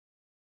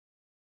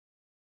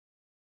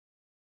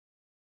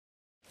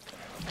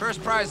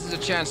First prize is a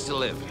chance to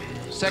live.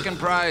 Second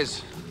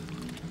prize,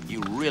 you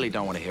really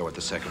don't want to hear what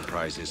the second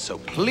prize is, so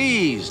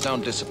please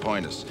don't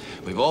disappoint us.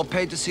 We've all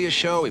paid to see a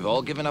show, we've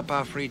all given up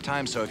our free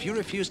time, so if you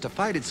refuse to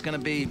fight, it's gonna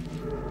be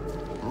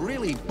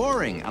really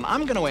boring, and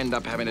I'm gonna end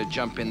up having to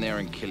jump in there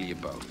and kill you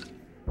both.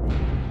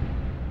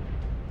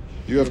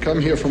 You have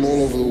come here from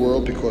all over the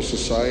world because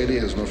society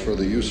has no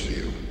further use for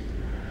you.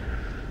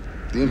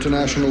 The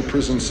international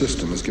prison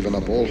system has given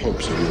up all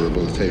hopes of your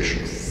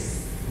rehabilitation.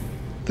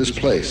 This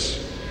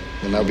place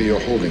will now be your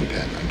holding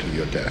pen until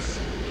your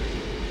death.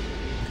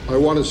 I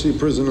want to see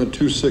prisoner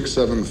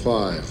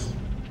 2675.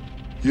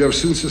 You have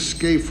since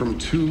escaped from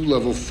 2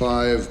 level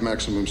 5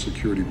 maximum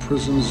security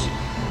prisons.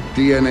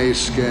 DNA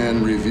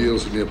scan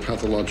reveals a near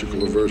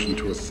pathological aversion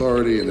to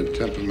authority and a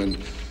temperament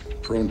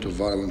prone to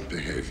violent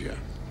behavior.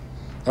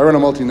 I run a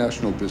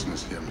multinational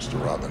business here,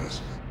 Mr. Robbins.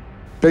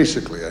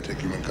 Basically, I take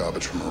human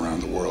garbage from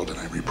around the world and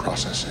I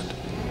reprocess it.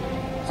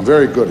 I'm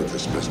very good at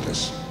this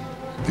business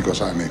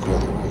because I make all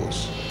the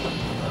rules.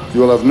 You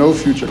will have no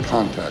future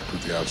contact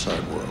with the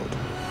outside world.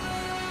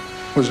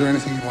 Was there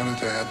anything you wanted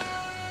to add?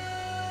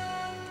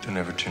 Don't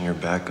ever turn your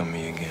back on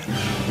me again.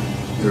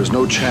 There is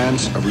no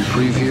chance of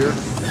reprieve here,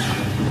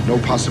 no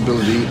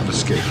possibility of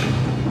escape.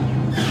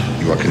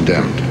 You are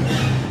condemned.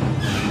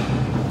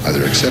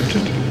 Either accept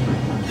it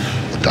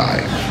or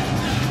die.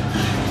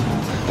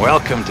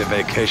 Welcome to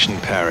vacation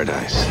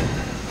paradise.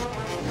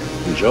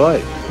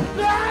 Enjoy.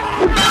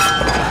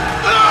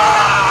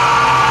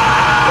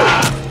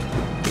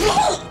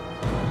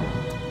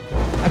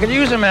 I could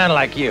use a man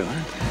like you.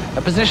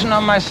 A position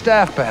on my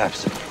staff,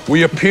 perhaps.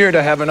 We appear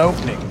to have an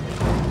opening.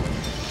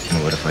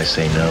 And what if I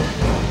say no?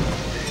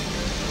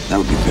 That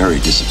would be very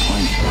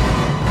disappointing.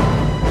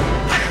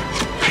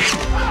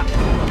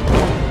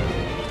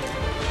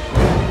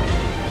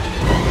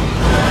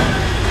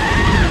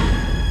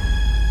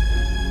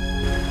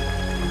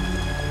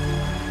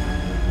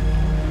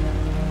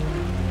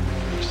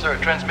 Sir,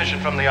 transmission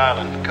from the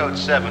island. Code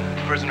 7.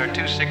 Prisoner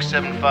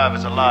 2675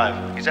 is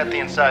alive. He's at the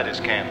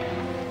Insiders camp.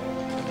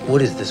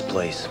 What is this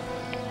place?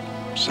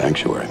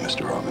 Sanctuary,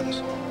 Mr.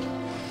 Robbins.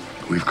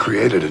 We've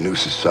created a new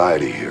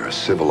society here, a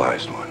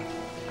civilized one.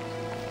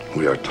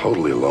 We are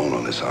totally alone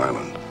on this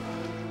island.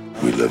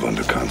 We live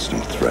under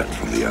constant threat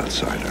from the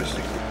outsiders.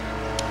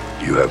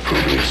 You have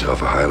proven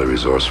yourself a highly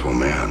resourceful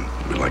man.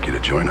 We'd like you to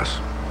join us.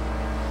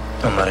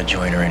 I'm not a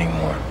joiner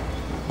anymore.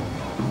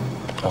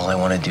 All I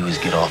want to do is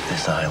get off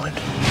this island.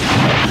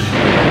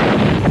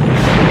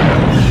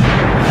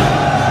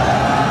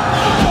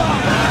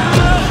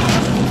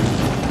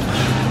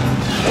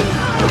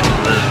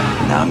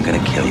 Now I'm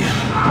gonna kill you.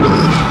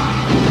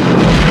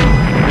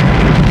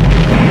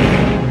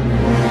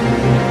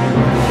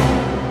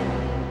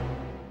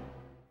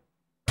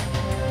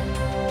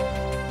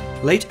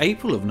 Late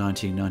April of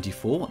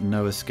 1994,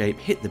 No Escape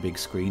hit the big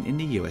screen in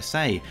the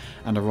USA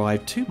and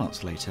arrived 2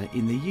 months later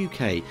in the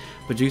UK,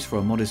 produced for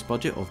a modest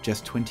budget of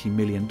just $20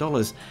 million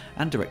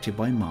and directed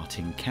by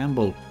Martin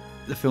Campbell.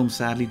 The film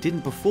sadly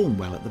didn't perform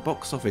well at the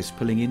box office,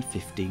 pulling in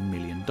 $15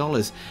 million.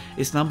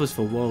 Its numbers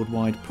for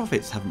worldwide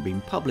profits haven't been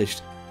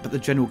published, but the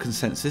general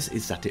consensus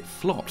is that it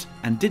flopped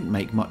and didn't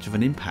make much of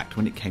an impact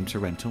when it came to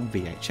rent on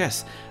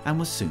VHS and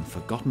was soon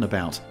forgotten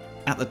about.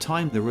 At the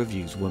time, the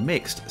reviews were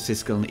mixed.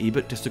 Siskel and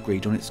Ebert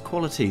disagreed on its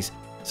qualities.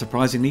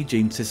 Surprisingly,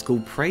 Gene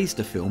Siskel praised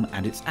the film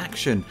and its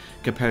action,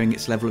 comparing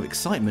its level of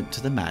excitement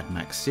to the Mad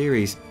Max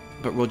series.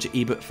 But Roger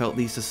Ebert felt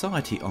the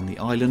society on the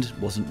island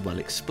wasn't well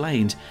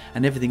explained,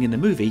 and everything in the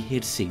movie he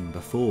had seen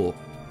before.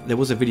 There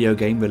was a video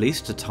game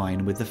released to tie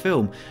in with the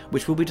film,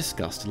 which will be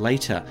discussed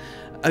later.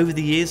 Over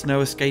the years,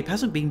 No Escape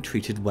hasn't been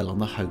treated well on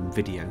the home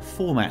video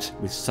format,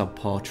 with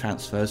subpar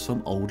transfers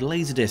from old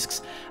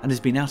laserdiscs, and has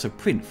been out of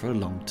print for a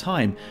long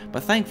time,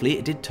 but thankfully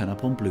it did turn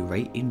up on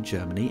Blu-ray in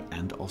Germany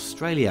and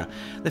Australia.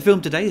 The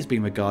film today has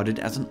been regarded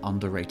as an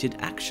underrated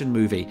action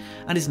movie,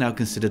 and is now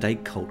considered a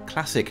cult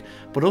classic,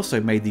 but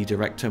also made the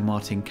director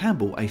Martin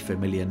Campbell a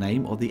familiar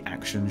name of the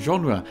action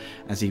genre,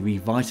 as he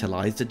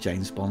revitalised the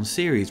James Bond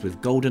series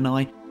with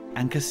GoldenEye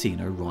and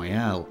Casino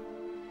Royale.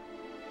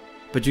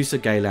 Producer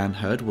Gaylan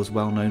Hurd was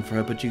well known for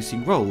her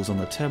producing roles on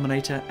The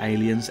Terminator,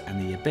 Aliens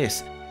and The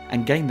Abyss,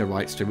 and gained the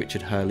rights to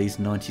Richard Hurley's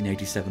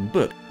 1987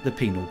 book, The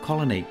Penal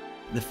Colony.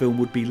 The film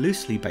would be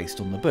loosely based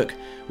on the book,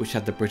 which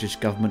had the British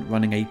government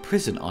running a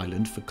prison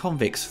island for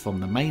convicts from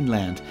the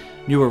mainland.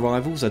 New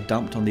arrivals are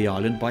dumped on the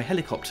island by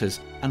helicopters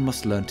and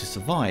must learn to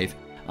survive,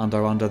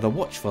 under the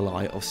watchful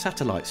eye of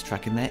satellites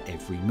tracking their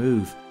every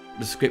move.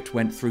 The script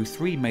went through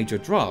 3 major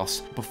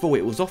drafts before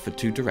it was offered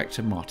to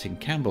director Martin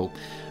Campbell.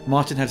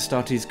 Martin had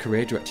started his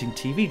career directing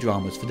TV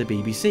dramas for the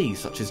BBC,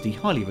 such as the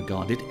highly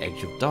regarded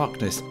Edge of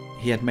Darkness.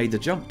 He had made the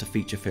jump to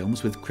feature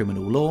films with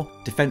Criminal Law,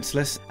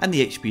 Defenceless, and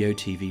the HBO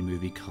TV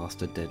movie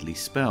Cast a Deadly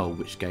Spell,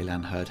 which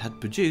Gaylan Hurd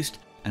had produced,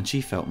 and she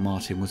felt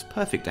Martin was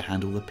perfect to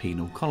handle the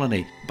penal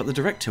colony, but the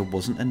director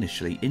wasn't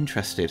initially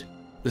interested.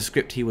 The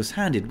script he was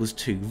handed was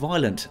too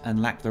violent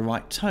and lacked the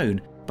right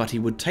tone, but he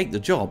would take the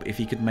job if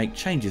he could make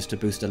changes to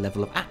boost the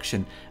level of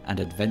action and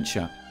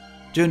adventure.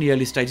 During the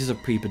early stages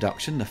of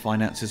pre-production, the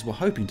financiers were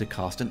hoping to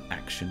cast an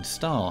action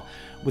star.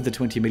 With the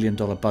 $20 million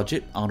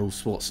budget, Arnold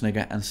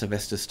Schwarzenegger and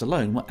Sylvester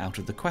Stallone were out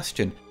of the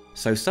question,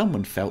 so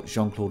someone felt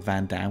Jean-Claude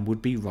Van Damme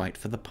would be right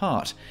for the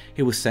part.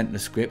 He was sent the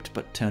script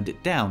but turned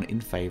it down in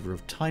favour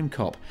of Time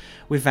Cop.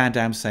 With Van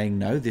Damme saying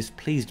no, this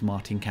pleased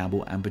Martin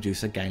Campbell and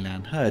producer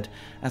Galen Hurd,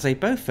 as they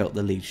both felt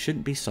the lead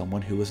shouldn't be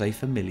someone who was a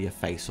familiar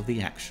face of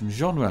the action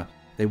genre.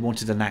 They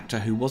wanted an actor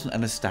who wasn't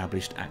an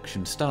established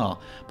action star,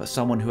 but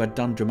someone who had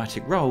done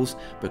dramatic roles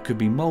but could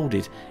be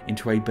moulded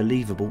into a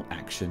believable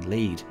action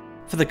lead.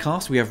 For the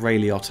cast, we have Ray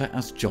Liotta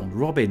as John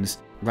Robbins.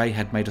 Ray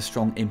had made a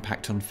strong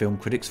impact on film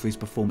critics for his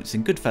performance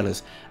in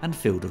Goodfellas and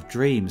Field of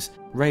Dreams.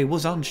 Ray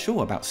was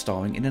unsure about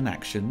starring in an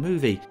action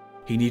movie.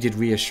 He needed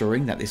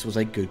reassuring that this was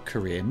a good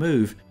career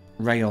move.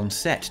 Ray on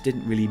set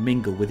didn't really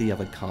mingle with the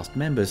other cast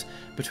members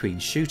between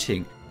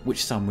shooting,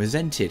 which some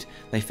resented.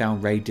 They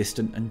found Ray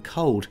distant and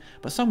cold,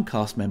 but some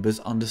cast members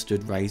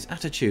understood Ray's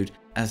attitude,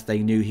 as they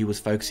knew he was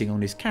focusing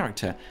on his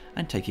character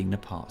and taking the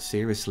part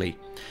seriously.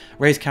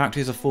 Ray's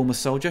character is a former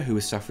soldier who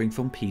is suffering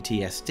from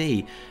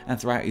PTSD, and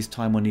throughout his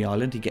time on the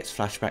island he gets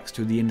flashbacks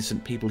to the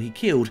innocent people he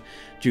killed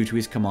due to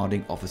his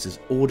commanding officer's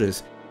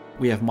orders.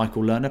 We have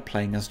Michael Lerner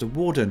playing as the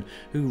warden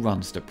who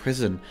runs the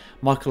prison.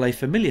 Michael, a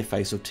familiar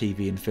face of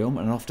TV and film,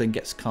 and often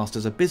gets cast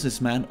as a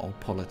businessman or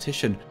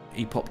politician.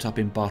 He popped up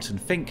in Barton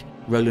Fink,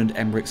 Roland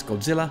Emmerich's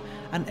Godzilla,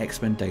 and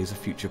X-Men Days of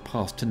Future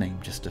Past, to name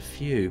just a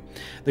few.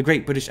 The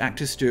great British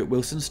actor Stuart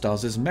Wilson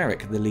stars as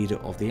Merrick, the leader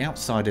of the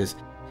Outsiders.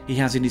 He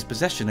has in his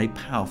possession a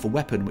powerful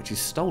weapon which is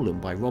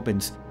stolen by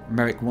Robbins.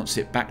 Merrick wants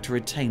it back to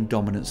retain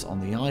dominance on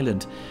the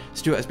island.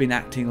 Stuart has been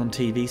acting on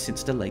TV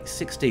since the late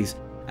 60s,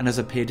 and has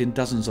appeared in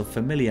dozens of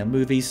familiar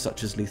movies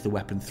such as Lethal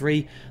Weapon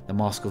 3, The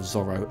Mask of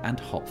Zorro and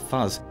Hot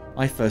Fuzz.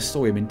 I first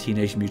saw him in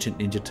Teenage Mutant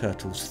Ninja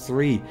Turtles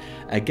 3,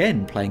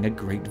 again playing a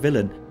great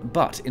villain,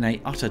 but in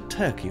a utter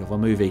turkey of a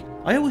movie.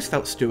 I always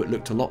felt Stuart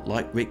looked a lot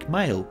like Rick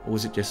Mayall, or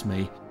was it just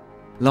me?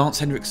 Lance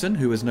Henriksen,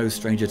 who is no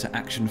stranger to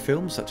action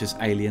films such as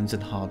Aliens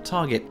and Hard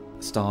Target,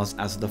 stars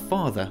as the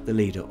father, the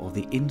leader of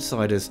the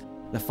Insiders.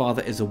 The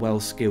father is a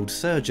well-skilled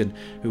surgeon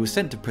who was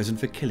sent to prison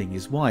for killing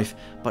his wife,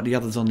 but the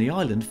others on the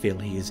island feel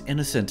he is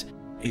innocent.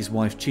 His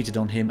wife cheated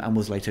on him and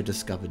was later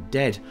discovered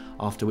dead,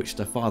 after which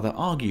the father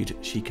argued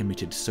she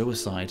committed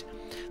suicide.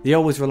 The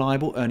always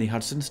reliable Ernie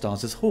Hudson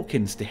stars as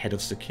Hawkins, the head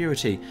of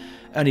security.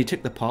 Ernie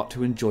took the part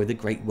to enjoy the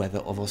great weather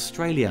of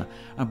Australia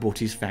and brought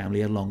his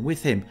family along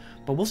with him,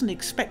 but wasn't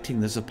expecting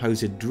the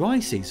supposed dry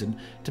season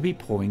to be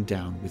pouring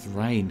down with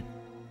rain.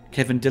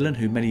 Kevin Dillon,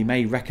 who many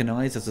may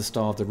recognise as the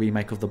star of the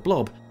remake of The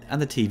Blob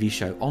and the TV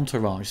show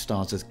Entourage,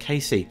 stars as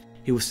Casey.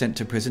 He was sent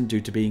to prison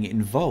due to being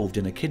involved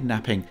in a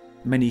kidnapping.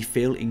 Many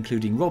feel,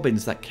 including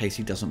Robbins, that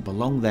Casey doesn't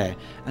belong there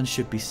and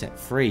should be set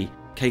free.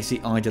 Casey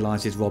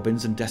idolises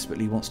Robbins and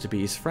desperately wants to be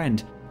his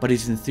friend, but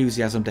his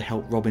enthusiasm to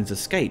help Robbins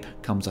escape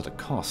comes at a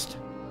cost.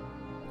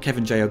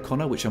 Kevin J.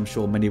 O'Connor, which I'm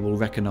sure many will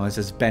recognise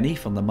as Benny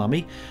from The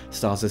Mummy,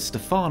 stars as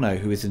Stefano,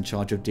 who is in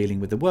charge of dealing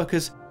with the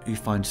workers who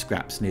find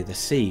scraps near the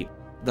sea.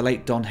 The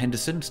late Don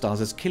Henderson stars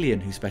as Killian,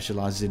 who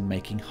specialises in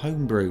making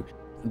homebrew.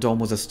 Don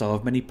was a star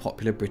of many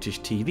popular British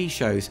TV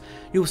shows.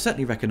 You will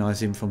certainly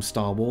recognise him from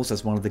Star Wars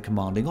as one of the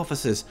commanding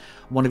officers.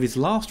 One of his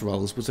last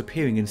roles was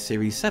appearing in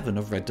Series 7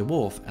 of Red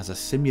Dwarf as a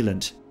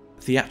simulant.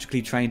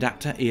 Theatrically trained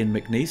actor Ian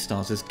McNeice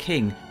stars as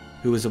King,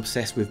 who was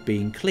obsessed with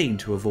being clean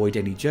to avoid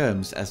any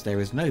germs as there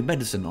is no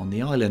medicine on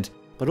the island,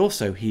 but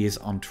also he is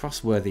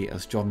untrustworthy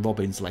as John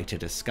Robbins later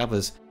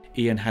discovers.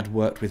 Ian had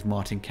worked with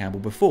Martin Campbell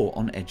before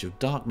on Edge of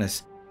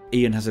Darkness.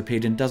 Ian has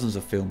appeared in dozens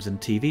of films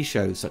and TV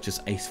shows such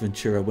as Ace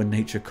Ventura When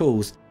Nature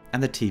Calls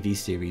and the TV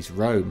series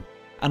Rome.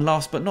 And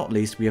last but not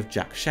least, we have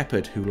Jack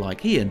Shepherd, who,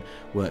 like Ian,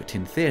 worked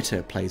in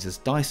theatre, plays as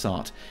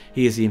Dysart.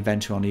 He is the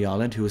inventor on the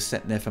island who was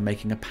sent there for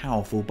making a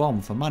powerful bomb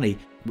for money,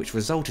 which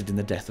resulted in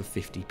the death of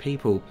 50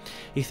 people.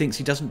 He thinks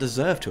he doesn't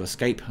deserve to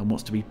escape and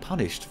wants to be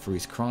punished for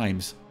his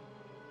crimes.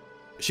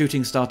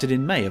 Shooting started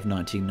in May of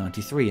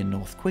 1993 in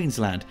North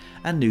Queensland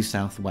and New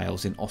South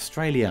Wales in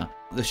Australia.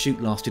 The shoot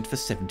lasted for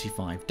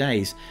 75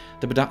 days.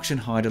 The production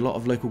hired a lot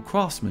of local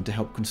craftsmen to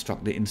help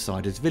construct the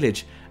Insiders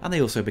village, and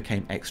they also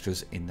became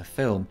extras in the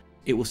film.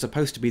 It was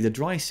supposed to be the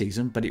dry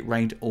season, but it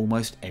rained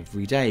almost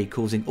every day,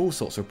 causing all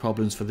sorts of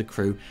problems for the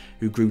crew,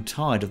 who grew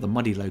tired of the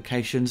muddy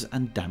locations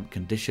and damp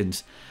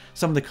conditions.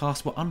 Some of the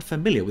cast were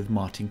unfamiliar with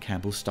Martin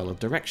Campbell's style of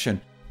direction,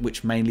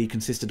 which mainly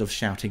consisted of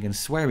shouting and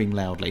swearing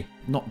loudly,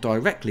 not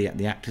directly at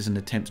the actors in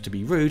attempts to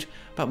be rude,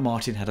 but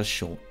Martin had a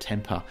short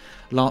temper.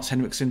 Lance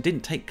Henriksen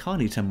didn't take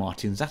kindly to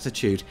Martin's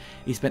attitude.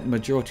 He spent the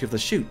majority of the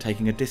shoot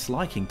taking a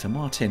disliking to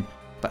Martin,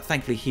 but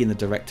thankfully he and the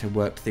director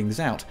worked things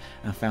out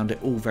and found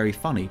it all very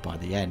funny by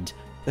the end.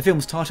 The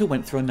film's title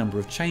went through a number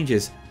of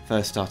changes,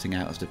 first starting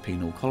out as The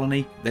Penal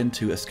Colony, then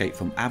to Escape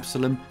from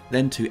Absalom,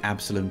 then to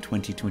Absalom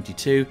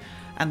 2022,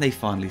 and they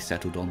finally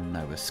settled on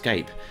No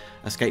Escape.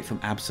 Escape from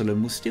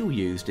Absalom was still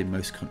used in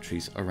most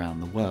countries around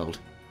the world.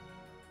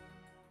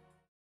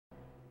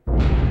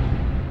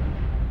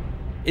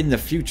 In the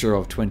future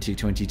of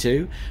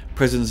 2022,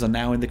 prisons are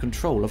now in the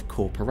control of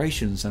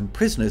corporations and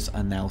prisoners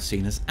are now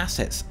seen as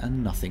assets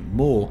and nothing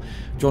more.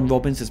 John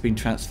Robbins has been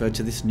transferred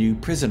to this new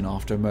prison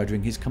after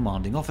murdering his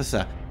commanding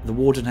officer. The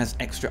warden has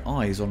extra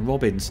eyes on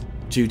Robbins,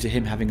 due to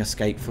him having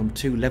escaped from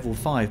 2 level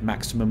 5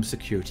 maximum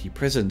security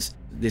prisons.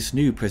 This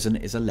new prison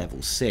is a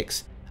level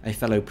 6. A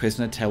fellow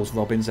prisoner tells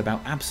Robbins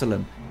about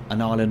Absalom,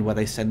 an island where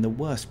they send the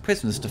worst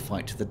prisoners to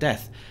fight to the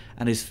death,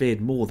 and is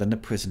feared more than the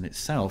prison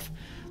itself.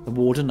 The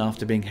warden,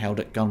 after being held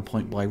at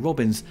gunpoint by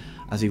Robbins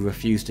as he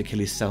refused to kill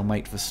his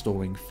cellmate for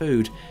storing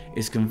food,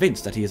 is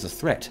convinced that he is a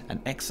threat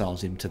and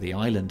exiles him to the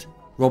island.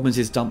 Robbins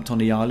is dumped on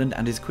the island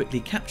and is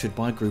quickly captured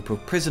by a group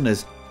of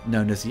prisoners,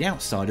 known as the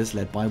Outsiders,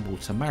 led by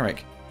Walter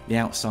Merrick. The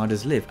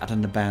Outsiders live at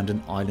an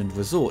abandoned island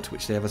resort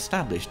which they have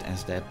established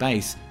as their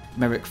base.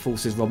 Merrick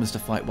forces Robbins to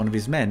fight one of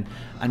his men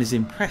and is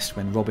impressed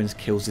when Robbins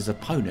kills his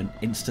opponent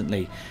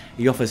instantly.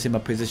 He offers him a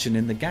position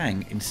in the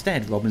gang.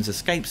 Instead, Robbins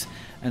escapes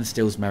and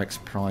steals Merrick's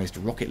prized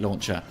rocket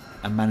launcher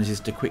and manages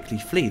to quickly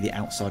flee the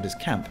Outsiders'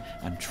 camp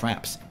and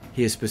traps.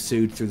 He is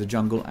pursued through the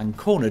jungle and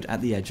cornered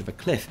at the edge of a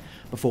cliff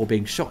before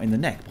begun shot in the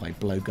neck by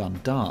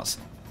blowgun darts.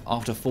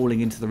 After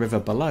falling into the river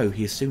below,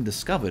 he is soon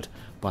discovered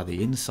by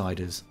the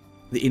Insiders.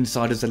 The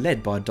Insiders are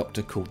led by a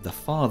doctor called the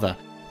Father.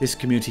 This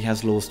community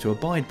has laws to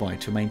abide by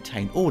to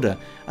maintain order,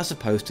 as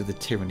opposed to the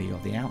tyranny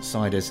of the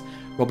Outsiders.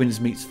 Robbins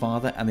meets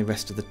Father and the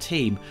rest of the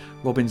team.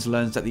 Robbins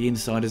learns that the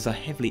Insiders are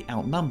heavily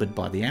outnumbered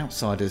by the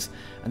Outsiders,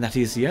 and that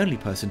he is the only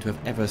person to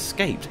have ever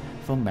escaped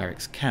from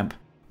Merrick's camp.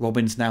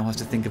 Robbins now has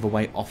to think of a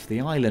way off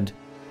the island,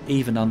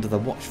 even under the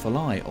watchful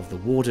eye of the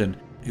Warden,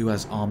 who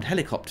has armed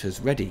helicopters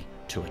ready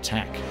to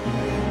attack.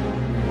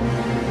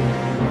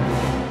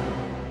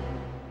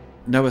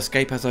 No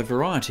Escape has a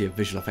variety of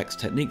visual effects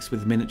techniques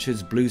with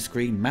miniatures, blue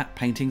screen, matte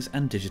paintings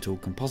and digital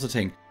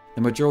compositing.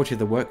 The majority of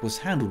the work was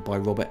handled by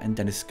Robert and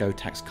Dennis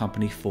Skotak's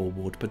company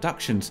Forward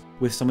Productions,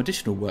 with some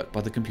additional work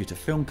by the Computer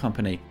Film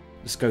Company.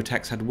 The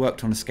Skotaks had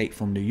worked on Escape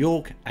from New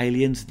York,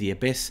 Aliens, The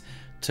Abyss,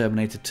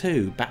 Terminator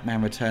 2,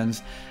 Batman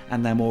Returns,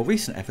 and their more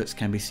recent efforts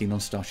can be seen on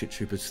Starship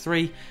Troopers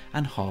 3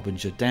 and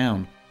Harbinger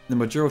Down. The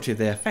majority of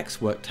their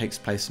effects work takes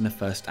place in the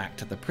first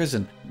act at the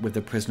prison, with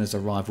the prisoners'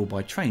 arrival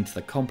by train to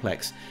the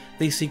complex.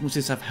 These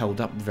sequences have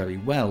held up very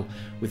well,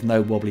 with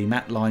no wobbly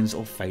matte lines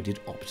or faded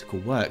optical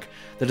work.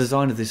 The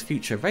design of this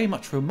feature very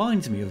much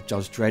reminds me of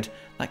Judge Dredd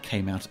that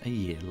came out a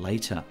year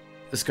later.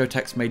 The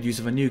Skotaks made use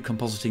of a new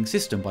compositing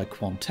system by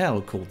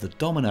Quantel called the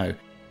Domino,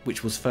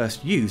 which was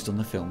first used on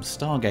the film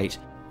Stargate.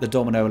 The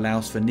Domino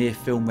allows for near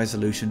film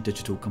resolution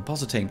digital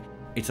compositing.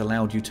 It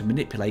allowed you to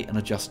manipulate and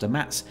adjust the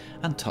mattes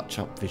and touch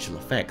up visual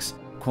effects.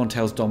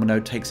 Quantel's Domino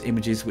takes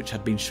images which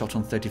had been shot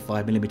on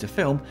 35mm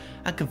film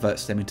and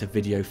converts them into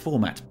video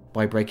format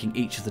by breaking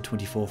each of the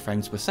 24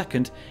 frames per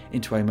second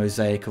into a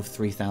mosaic of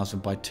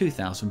 3000 by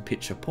 2000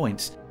 picture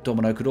points.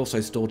 Domino could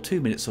also store 2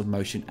 minutes of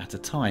motion at a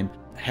time,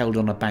 held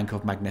on a bank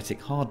of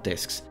magnetic hard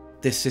disks.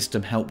 This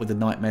system helped with the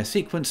nightmare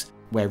sequence,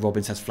 where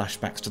Robbins has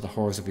flashbacks to the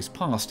horrors of his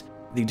past,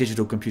 the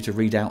digital computer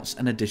readouts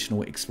and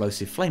additional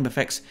explosive flame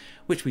effects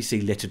which we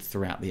see littered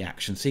throughout the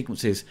action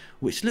sequences,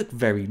 which look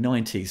very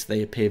 90s,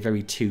 they appear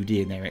very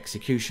 2D in their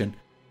execution.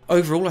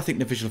 Overall, I think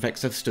the visual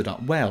effects have stood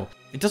up well.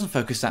 It doesn't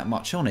focus that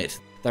much on it.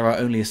 There are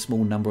only a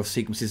small number of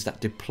sequences that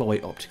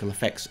deploy optical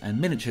effects and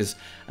miniatures,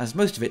 as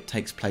most of it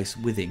takes place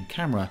within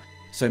camera,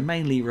 so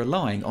mainly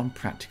relying on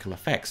practical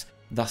effects,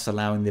 thus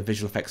allowing the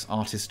visual effects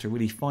artists to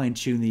really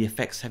fine-tune the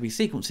effects-heavy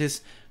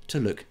sequences to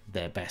look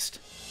their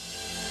best.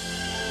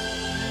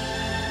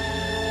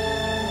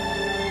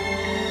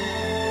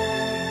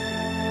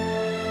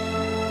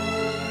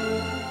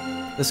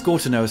 The score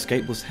to No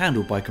Escape was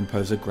handled by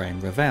composer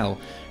Graham Revell,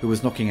 who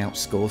was knocking out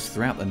scores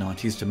throughout the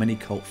 90s to many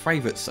cult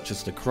favourites such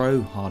as The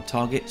Crow, Hard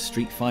Target,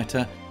 Street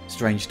Fighter,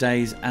 Strange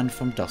Days and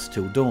From Dusk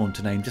Till Dawn,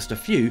 to name just a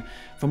few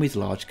from his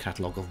large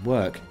catalogue of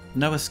work.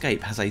 No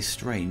Escape has a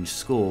strange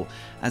score,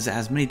 as it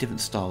has many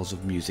different styles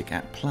of music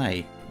at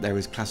play. There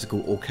is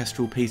classical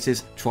orchestral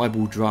pieces,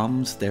 tribal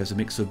drums, there is a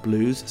mix of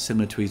blues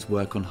similar to his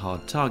work on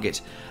Hard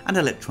Target, and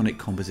electronic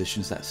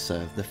compositions that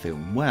serve the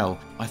film well.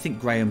 I think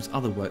Graham's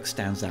other work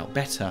stands out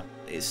better.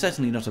 It's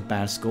certainly not a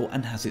bad score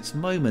and has its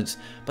moments,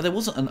 but there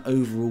wasn't an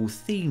overall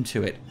theme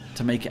to it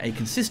to make it a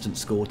consistent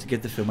score to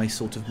give the film a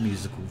sort of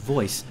musical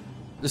voice.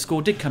 The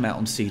score did come out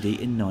on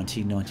CD in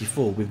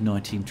 1994 with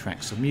 19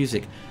 tracks of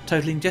music,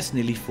 totalling just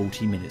nearly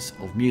 40 minutes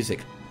of music.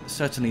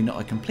 Certainly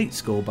not a complete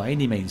score by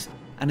any means,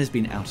 and has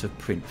been out of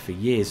print for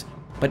years,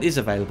 but is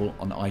available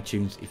on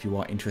iTunes if you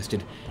are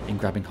interested in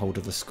grabbing hold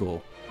of the score.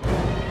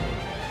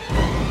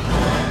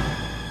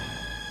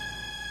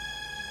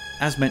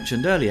 As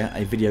mentioned earlier,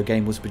 a video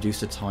game was produced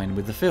to tie in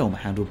with the film,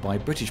 handled by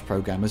British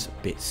programmers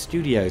Bit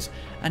Studios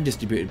and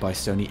distributed by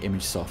Sony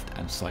ImageSoft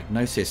and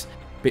Psygnosis.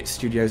 Bit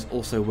Studios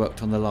also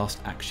worked on the last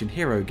action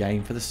hero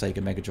game for the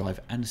Sega Mega Drive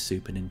and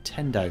Super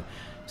Nintendo,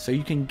 so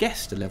you can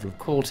guess the level of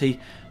quality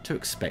to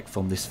expect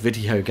from this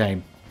video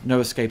game. No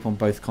Escape on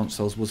both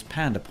consoles was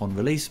panned upon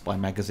release by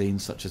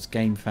magazines such as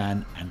Game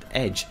Fan and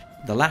Edge.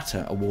 the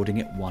latter awarding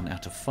it 1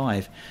 out of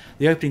 5.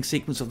 The opening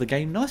sequence of the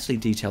game nicely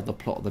detailed the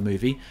plot of the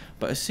movie,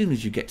 but as soon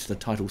as you get to the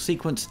title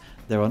sequence,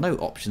 there are no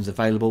options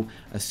available.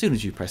 As soon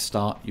as you press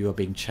start, you are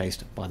being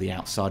chased by the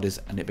Outsiders,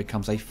 and it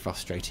becomes a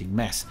frustrating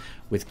mess,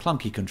 with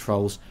clunky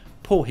controls,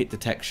 poor hit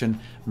detection,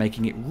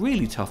 making it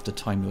really tough to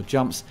time your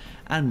jumps,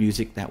 and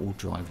music that will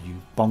drive you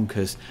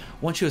bonkers.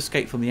 Once you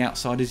escape from the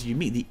Outsiders, you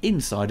meet the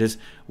Insiders,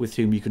 with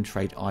whom you can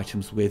trade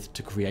items with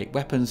to create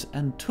weapons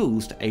and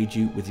tools to aid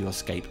you with your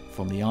escape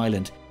from the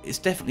island. It's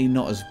definitely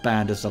not as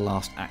bad as the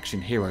last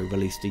action hero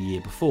released a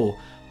year before,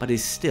 but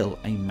is still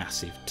a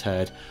massive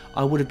turd.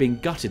 I would have been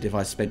gutted if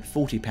I spent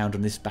 £40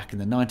 on this back in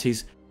the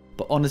 90s,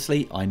 but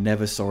honestly I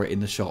never saw it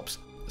in the shops,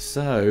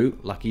 so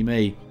lucky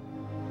me.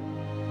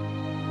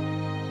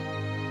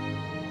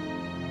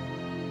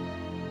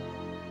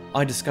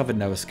 I discovered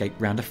No Escape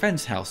round a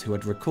friend's house who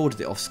had recorded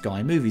it off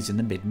Sky Movies in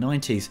the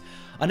mid-90s.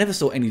 I never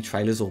saw any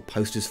trailers or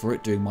posters for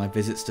it during my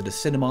visits to the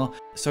cinema,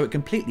 so it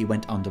completely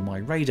went under my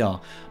radar.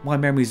 My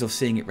memories of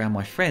seeing it round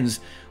my friends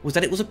was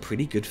that it was a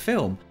pretty good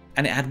film,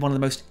 and it had one of the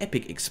most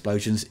epic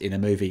explosions in a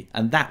movie,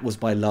 and that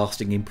was my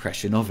lasting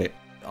impression of it.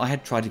 I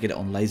had tried to get it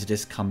on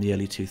Laserdisc come the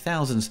early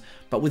 2000s,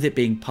 but with it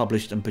being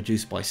published and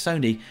produced by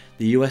Sony,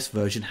 the US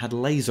version had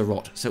laser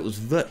rot, so it was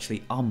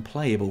virtually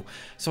unplayable,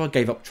 so I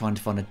gave up trying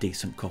to find a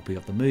decent copy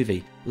of the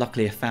movie.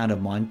 Luckily a fan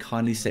of mine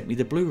kindly sent me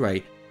the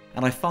Blu-ray,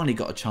 and I finally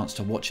got a chance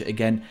to watch it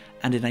again,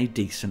 and in a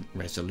decent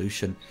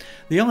resolution.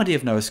 The idea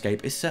of No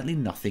Escape is certainly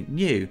nothing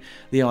new.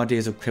 The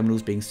ideas of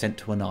criminals being sent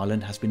to an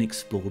island has been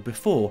explored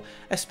before,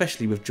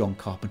 especially with John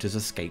Carpenter's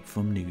Escape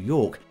from New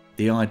York.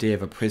 The idea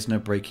of a prisoner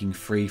breaking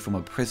free from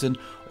a prison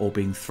or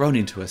being thrown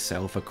into a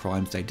cell for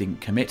crimes they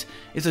didn't commit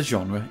is a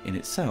genre in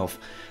itself.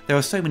 There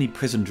are so many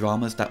prison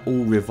dramas that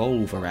all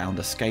revolve around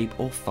escape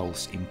or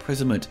false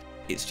imprisonment.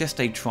 It's just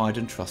a tried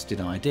and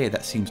trusted idea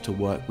that seems to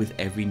work with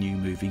every new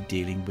movie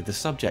dealing with the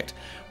subject,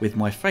 with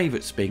my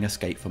favourites being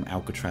Escape from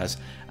Alcatraz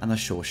and The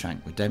Shawshank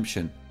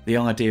Redemption. The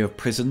idea of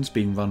prisons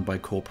being run by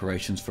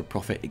corporations for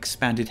profit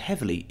expanded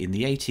heavily in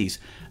the 80s,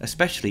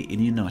 especially in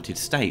the United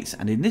States,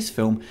 and in this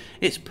film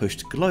it's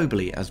pushed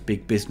globally as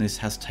big business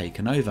has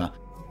taken over.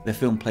 The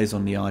film plays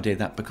on the idea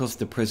that because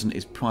the prison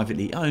is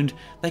privately owned,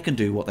 they can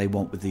do what they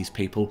want with these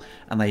people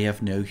and they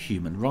have no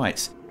human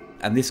rights.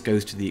 And this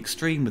goes to the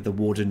extreme with the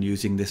warden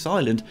using this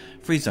island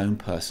for his own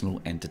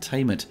personal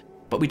entertainment.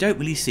 But we don't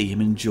really see him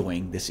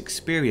enjoying this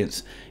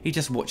experience. He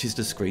just watches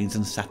the screens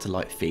and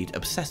satellite feed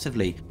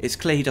obsessively. It's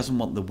clear he doesn't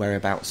want the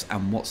whereabouts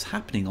and what's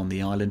happening on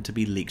the island to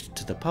be leaked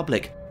to the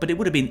public, but it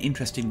would have been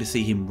interesting to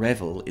see him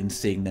revel in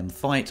seeing them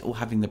fight or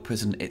having the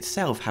prison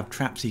itself have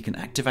traps he can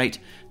activate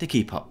to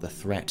keep up the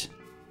threat.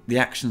 The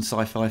action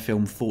sci-fi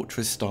film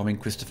Fortress starring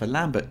Christopher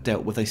Lambert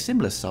dealt with a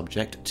similar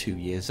subject 2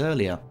 years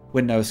earlier.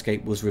 When No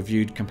Escape was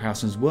reviewed,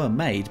 comparisons were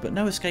made, but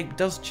No Escape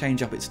does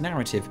change up its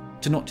narrative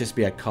to not just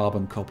be a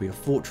carbon copy of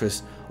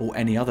Fortress or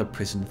any other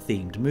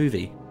prison-themed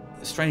movie.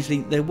 Strangely,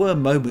 there were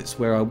moments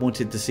where I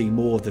wanted to see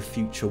more of the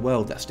future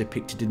world that's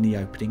depicted in the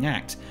opening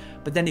act,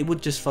 but then it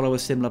would just follow a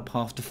similar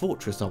path to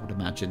Fortress, I would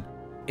imagine.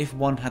 If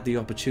one had the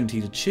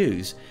opportunity to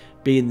choose,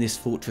 be in this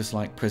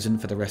fortress-like prison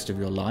for the rest of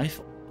your life,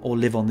 or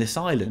live on this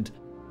island,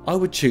 I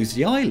would choose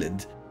the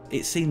island.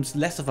 It seems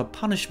less of a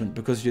punishment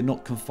because you're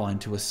not confined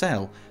to a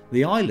cell.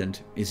 The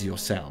island is your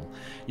cell.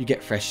 You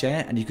get fresh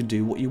air and you can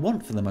do what you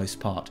want for the most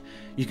part.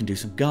 You can do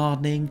some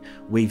gardening,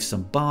 weave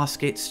some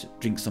baskets,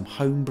 drink some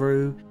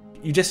homebrew.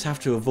 You just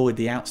have to avoid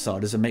the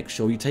outsiders and make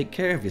sure you take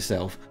care of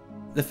yourself.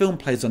 The film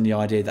plays on the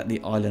idea that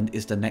the island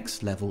is the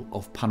next level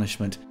of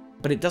punishment,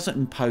 but it doesn't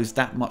impose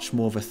that much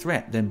more of a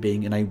threat than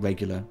being in a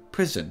regular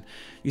prison.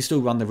 You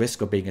still run the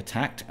risk of being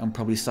attacked and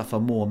probably suffer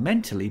more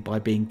mentally by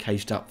being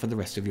caged up for the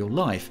rest of your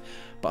life,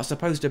 but I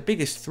suppose the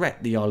biggest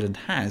threat the island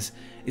has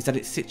is that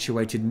it's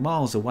situated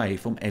miles away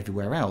from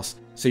everywhere else,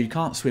 so you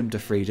can't swim to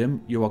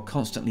freedom, you are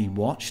constantly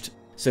watched,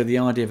 so the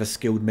idea of a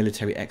skilled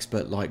military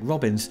expert like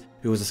Robbins,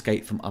 who has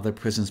escaped from other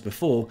prisons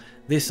before,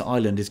 this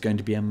island is going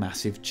to be a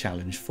massive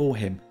challenge for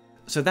him.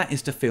 So that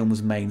is the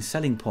film's main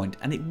selling point,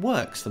 and it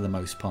works for the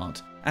most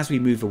part. As we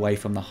move away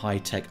from the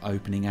high-tech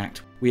opening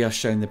act, we are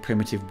shown the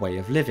primitive way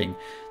of living.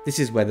 This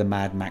is where the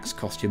Mad Max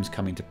costumes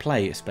come into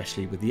play,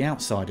 especially with the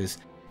outsiders.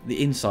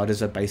 The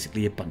insiders are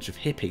basically a bunch of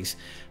hippies,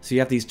 so you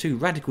have these two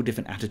radical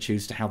different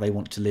attitudes to how they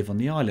want to live on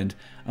the island,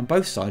 and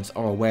both sides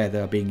are aware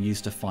they are being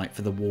used to fight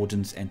for the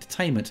warden's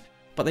entertainment,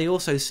 but they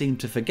also seem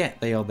to forget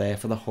they are there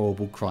for the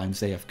horrible crimes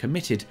they have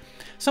committed.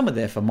 Some are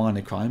there for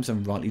minor crimes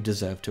and rightly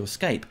deserve to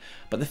escape,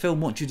 but the film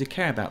wants you to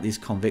care about these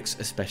convicts,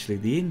 especially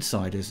the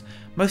insiders.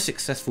 Most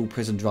successful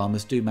prison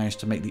dramas do manage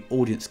to make the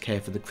audience care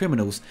for the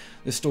criminals.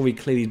 The story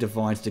clearly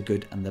divides the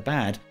good and the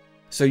bad,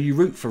 so you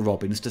root for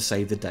Robbins to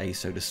save the day,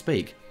 so to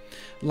speak.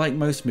 Like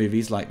most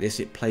movies like this,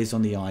 it plays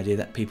on the idea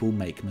that people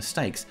make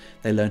mistakes.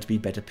 They learn to be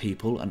better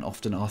people and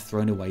often are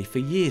thrown away for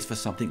years for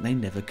something they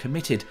never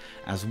committed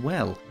as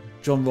well.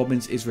 John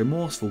Robbins is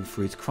remorseful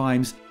for his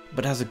crimes,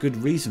 but has a good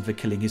reason for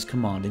killing his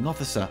commanding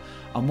officer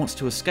and wants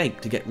to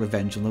escape to get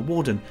revenge on the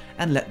warden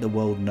and let the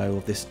world know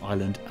of this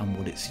island and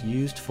what it's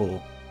used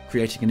for,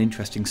 creating an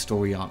interesting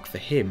story arc for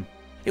him.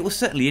 It was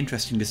certainly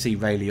interesting to see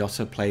Ray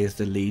Liotta play as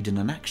the lead in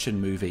an action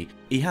movie.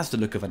 He has the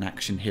look of an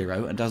action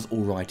hero and does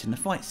alright in the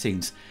fight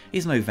scenes.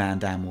 He's no Van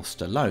Damme or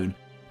Stallone,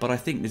 but I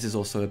think this is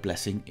also a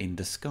blessing in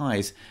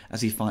disguise,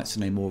 as he fights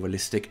in a more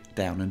realistic,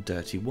 down and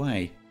dirty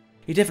way.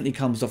 He definitely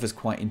comes off as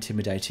quite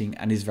intimidating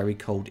and is very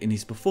cold in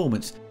his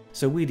performance,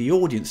 so we the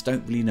audience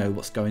don't really know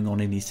what's going on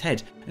in his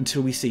head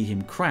until we see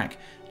him crack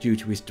due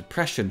to his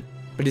depression,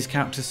 but his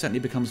character certainly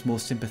becomes more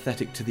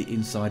sympathetic to the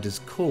Insiders'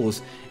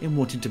 cause in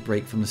wanting to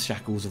break from the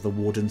shackles of the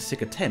Warden's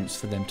sick attempts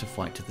for them to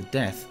fight to the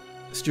death.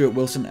 Stuart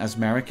Wilson as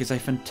Merrick is a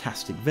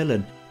fantastic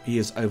villain. He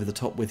is over the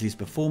top with his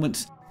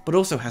performance, but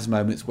also has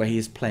moments where he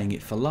is playing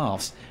it for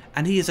laughs,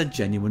 and he is a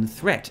genuine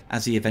threat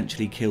as he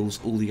eventually kills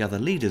all the other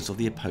leaders of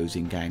the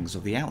opposing gangs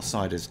of the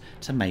Outsiders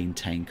to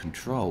maintain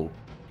control.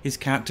 His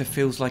character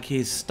feels like he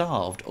is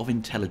starved of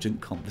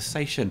intelligent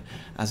conversation,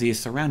 as he is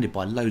surrounded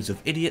by loads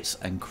of idiots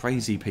and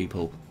crazy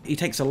people. He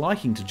takes a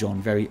liking to John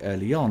very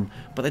early on,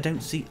 but they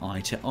don't see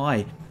eye to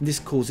eye. This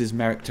causes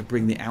Merrick to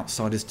bring the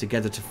Outsiders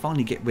together to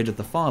finally get rid of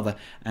the father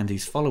and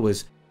his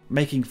followers,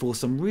 making for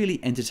some really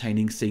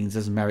entertaining scenes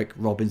as Merrick,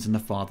 Robbins and the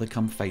father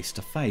come face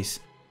to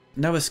face.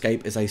 No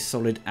Escape is a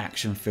solid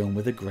action film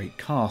with a great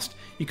cast.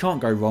 You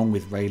can't go wrong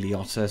with Ray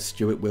Liotta,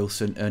 Stuart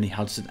Wilson, Ernie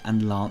Hudson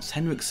and Lance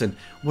Henriksen.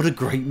 What a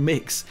great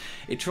mix!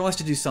 It tries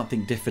to do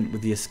something different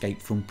with the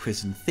escape from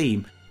prison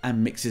theme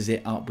and mixes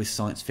it up with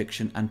science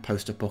fiction and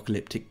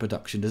post-apocalyptic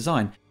production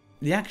design.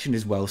 The action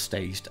is well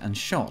staged and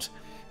shot.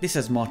 This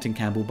has Martin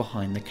Campbell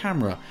behind the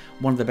camera,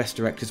 one of the best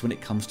directors when it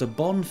comes to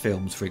Bond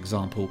films, for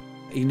example.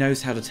 He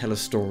knows how to tell a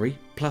story,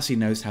 plus he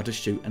knows how to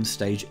shoot and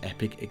stage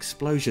epic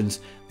explosions.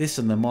 This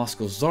and The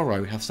Mask of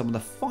Zorro have some of the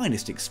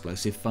finest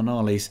explosive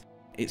finales.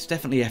 It's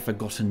definitely a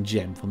forgotten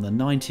gem from the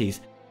 90s.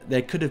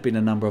 There could have been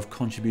a number of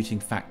contributing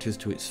factors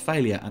to its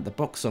failure at the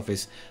box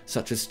office,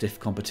 such as stiff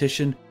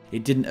competition.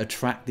 It didn't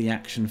attract the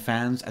action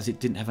fans as it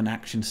didn't have an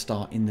action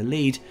star in the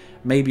lead.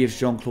 Maybe if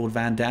Jean-Claude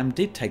Van Damme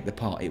did take the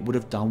part, it would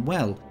have done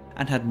well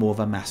and had more of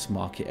a mass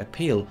market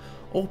appeal,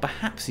 or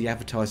perhaps the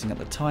advertising at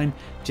the time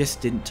just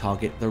didn't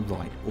target the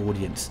right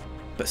audience.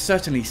 But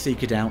certainly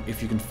seek it out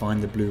if you can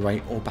find the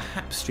Blu-ray, or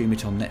perhaps stream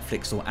it on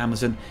Netflix or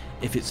Amazon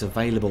if it's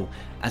available,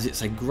 as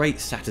it's a great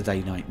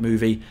Saturday night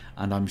movie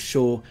and I'm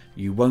sure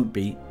you won't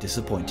be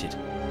disappointed.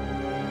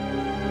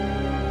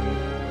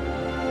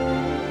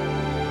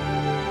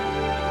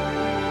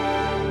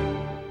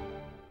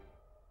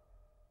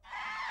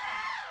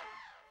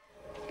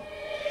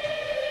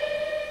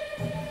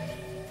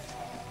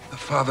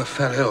 Father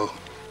fell ill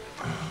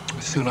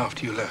soon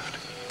after you left.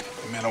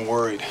 The men are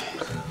worried.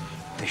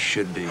 They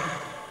should be.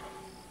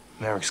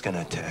 Merrick's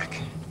gonna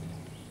attack.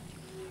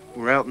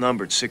 We're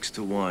outnumbered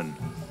 6-1.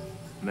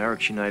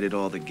 Merrick's united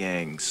all the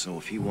gangs, so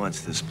if he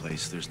wants this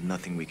place, there's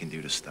nothing we can do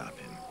to stop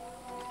him.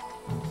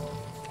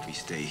 If we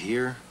stay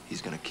here,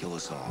 he's gonna kill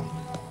us all.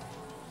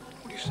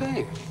 What are you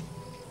saying?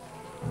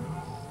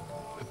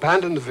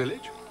 Abandon the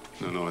village?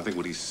 No, I think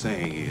what he's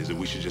saying is that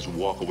we should just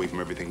walk away from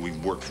everything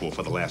we've worked for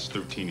the last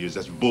 13 years.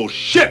 That's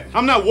bullshit!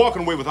 I'm not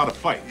walking away without a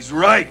fight. He's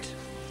right.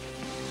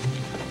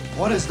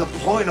 What is the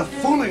point of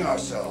fooling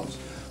ourselves?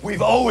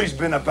 We've always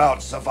been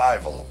about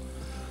survival.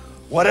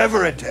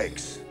 Whatever it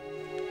takes.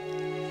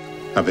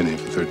 I've been here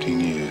for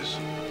 13 years.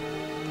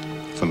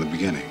 From the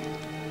beginning,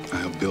 I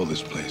helped build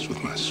this place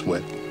with my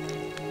sweat,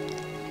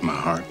 my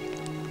heart,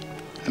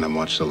 and I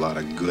watched a lot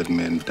of good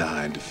men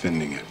die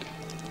defending it.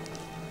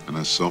 And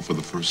I saw for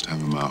the first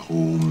time in my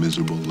whole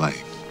miserable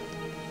life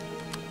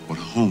what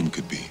a home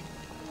could be.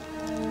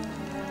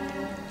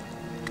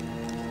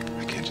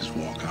 I can't just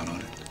walk out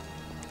on it.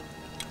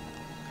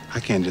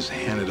 I can't just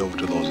hand it over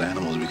to those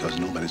animals because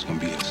nobody's gonna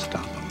be here to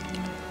stop them.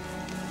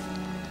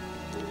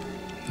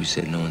 Who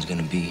said no one's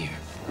gonna be here?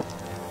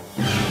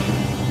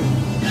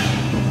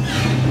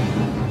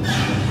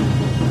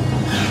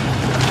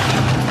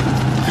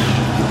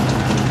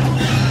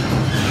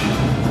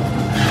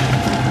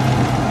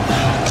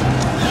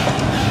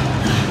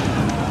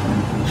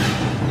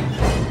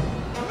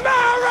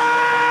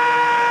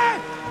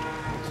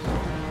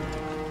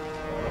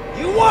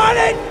 Want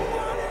it?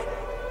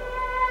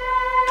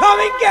 Come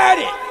and get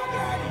it!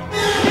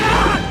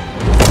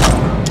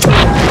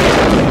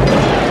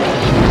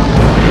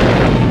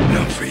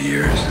 Known for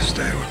years this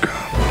day would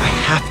come. I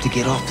have to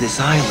get off this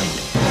island.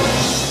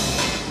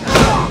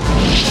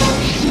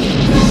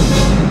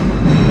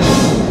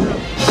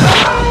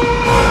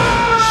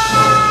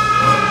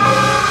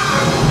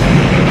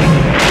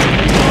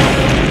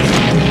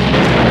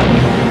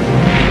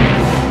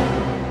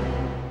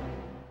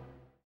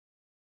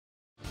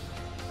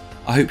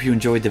 I hope you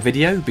enjoyed the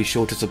video. Be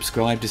sure to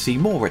subscribe to see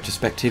more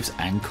retrospectives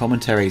and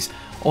commentaries.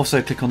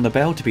 Also click on the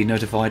bell to be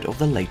notified of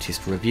the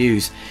latest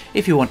reviews.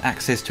 If you want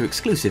access to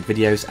exclusive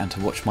videos and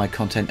to watch my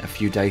content a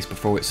few days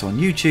before it's on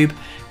YouTube,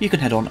 you can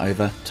head on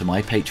over to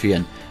my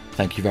Patreon.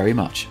 Thank you very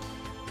much.